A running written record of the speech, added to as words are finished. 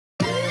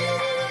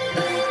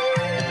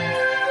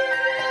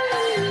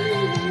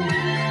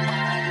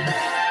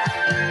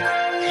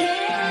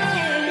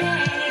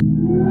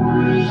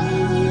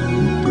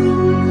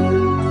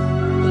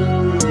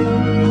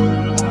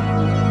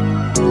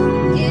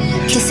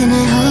Kissing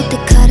and hope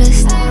they cut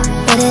us,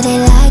 whether they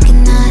like it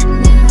or not.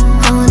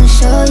 I wanna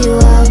show you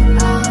up,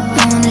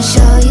 I wanna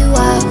show you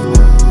up.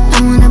 I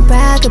wanna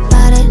brag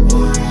about it,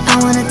 I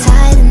wanna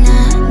tie the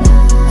knot.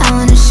 I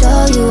wanna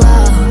show you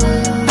up,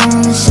 I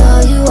wanna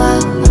show you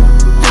up.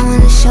 I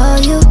wanna show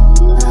you,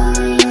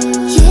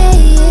 yeah,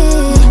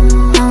 yeah.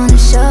 I wanna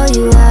show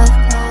you up,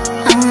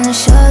 I wanna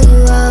show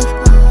you up.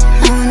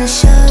 I wanna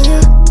show you,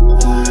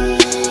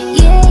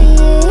 yeah,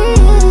 yeah.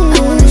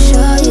 I wanna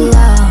show you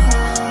up,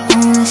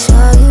 I wanna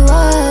show you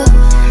up.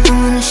 I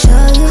wanna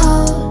show you.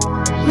 Hold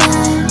my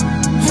hand,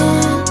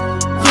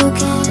 you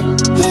can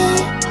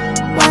hit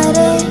what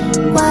it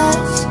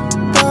was,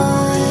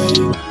 boy.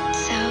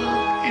 So,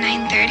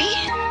 9:30?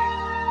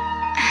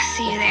 I'll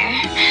see you there.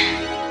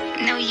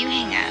 No, you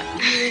hang up.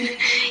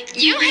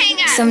 You hang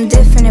up! Something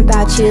different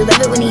about you,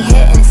 love it when you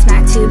hit and it's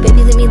smack too.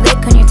 Baby, let me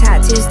lick on your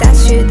tattoos,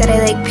 that's true that I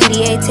like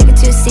PDA. Take it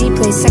to a city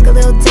place, suck a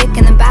little dick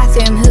in the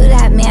bathroom. Who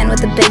that man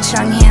with the big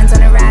strong hands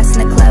on her ass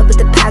in the club with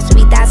the past?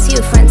 Maybe that's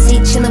you, front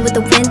seat chilling with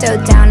the window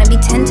down. I'd be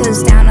 10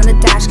 toes down on the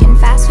dash getting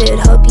fast food.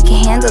 Hope you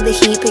can handle the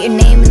heat, put your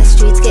name in the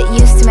streets. Get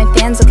used to my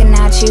fans looking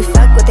at you.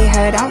 Fuck what they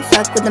heard, I don't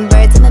fuck with them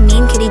birds. I'm a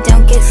mean kitty,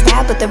 don't get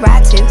stabbed with the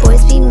rat too.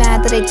 Boys be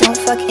mad that I don't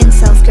fuck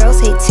incels, girls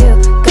hate too.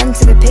 Gun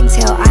to the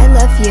pigtail, I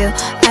love you,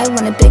 I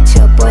want a big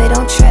chill. Boy,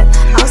 don't trip,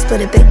 I'll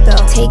split a big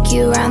bill. Take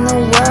you around the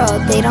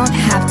world, they don't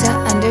have to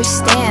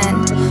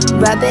understand.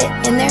 Rub it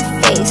in their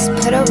face,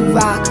 put a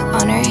rock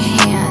on her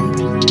hand.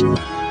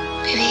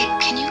 Baby,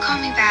 can you call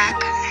me back?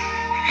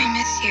 I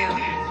miss you.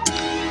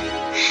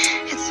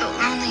 It's so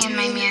lonely in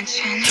my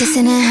mansion.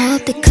 Kissing and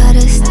hope they cut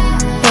us,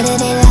 whether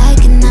they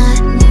like it or not.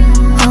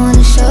 I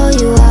wanna show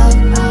you up,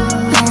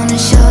 I wanna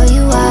show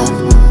you up.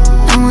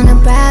 I wanna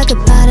brag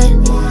about it,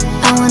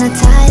 I wanna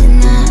tie the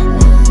knot.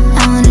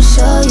 I wanna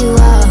show you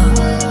up,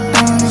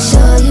 I wanna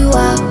show you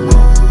up.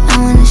 I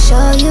wanna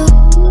show you,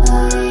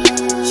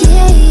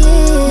 yeah,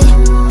 yeah.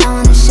 I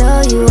wanna show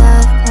you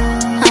up,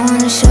 I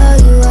wanna show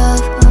you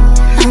up.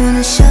 I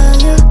wanna show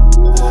you,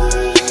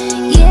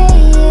 yeah,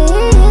 yeah.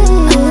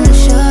 I wanna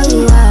show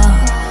you up,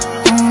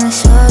 I wanna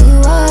show you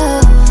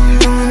up.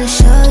 I wanna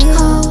show you.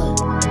 Hold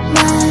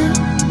my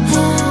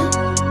hand,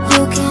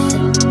 you can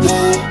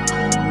hit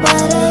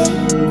what it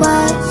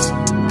was,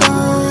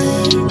 boy.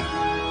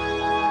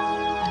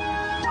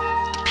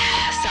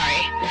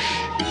 Sorry.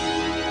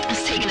 I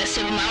was taking a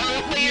sip of my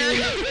own beer.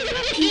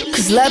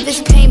 Cause love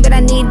is pain, but I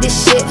need this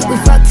shit. We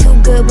fuck too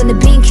good when the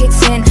bean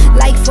kicks in.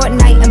 Like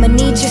Fortnite, I'ma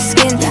need your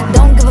skin.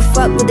 Don't give a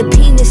fuck with the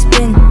penis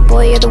spin.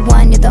 Boy, you're the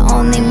one, you're the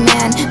only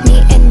man.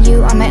 Me and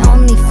you are my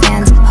only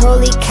fans.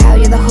 Holy cow,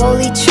 you're the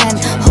holy trend.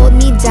 Hold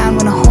me down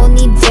when I hold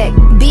me dick.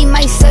 Be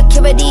my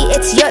security,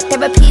 it's your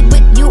therapy.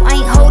 With you, I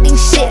ain't holding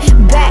shit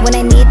back. When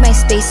I need my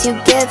space, you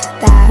give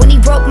that. When he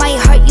broke my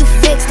heart, you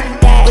fixed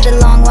that. With a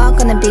long walk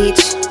on the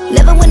beach.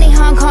 Love it when they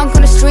honk on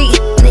the street.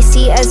 When they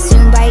see us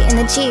zoom by in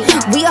the Jeep.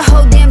 We a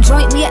whole damn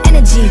joint, we a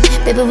energy.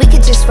 Baby, we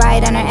could just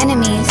ride on our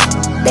enemies.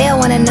 They all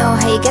wanna know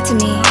how you get to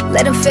me.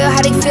 Let them feel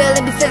how they feel,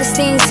 let me feel the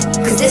stings.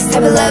 Cause this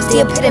type of love's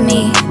the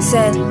epitome.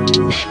 Said,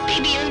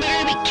 Baby, you're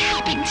literally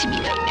capping to me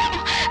right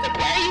now. Like,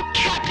 why are you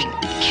capping?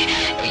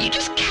 Or you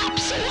just cap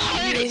so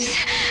hard.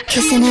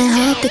 kissing and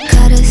hope they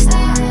cut us,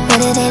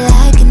 whether they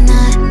like it or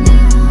not.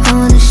 I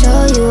wanna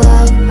show you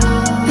up,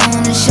 I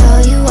wanna show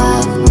you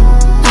up.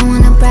 I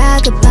wanna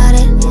brag about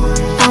it,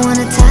 I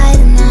wanna tie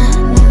the knot.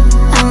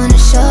 I wanna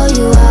show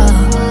you up,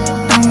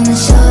 I wanna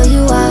show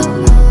you up.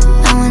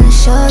 I wanna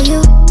show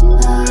you,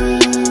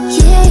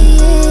 yeah,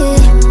 yeah.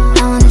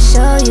 I wanna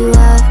show you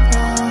up,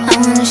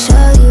 I wanna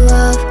show you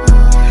up.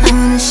 I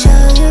wanna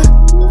show you,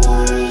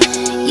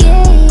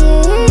 yeah,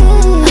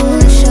 yeah. I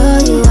wanna show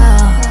you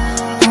up,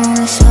 I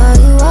wanna show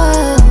you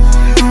up.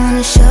 I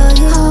wanna show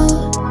you.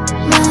 Hold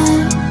my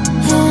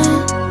hand,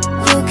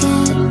 you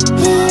can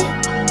hit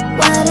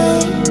what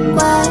it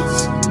was.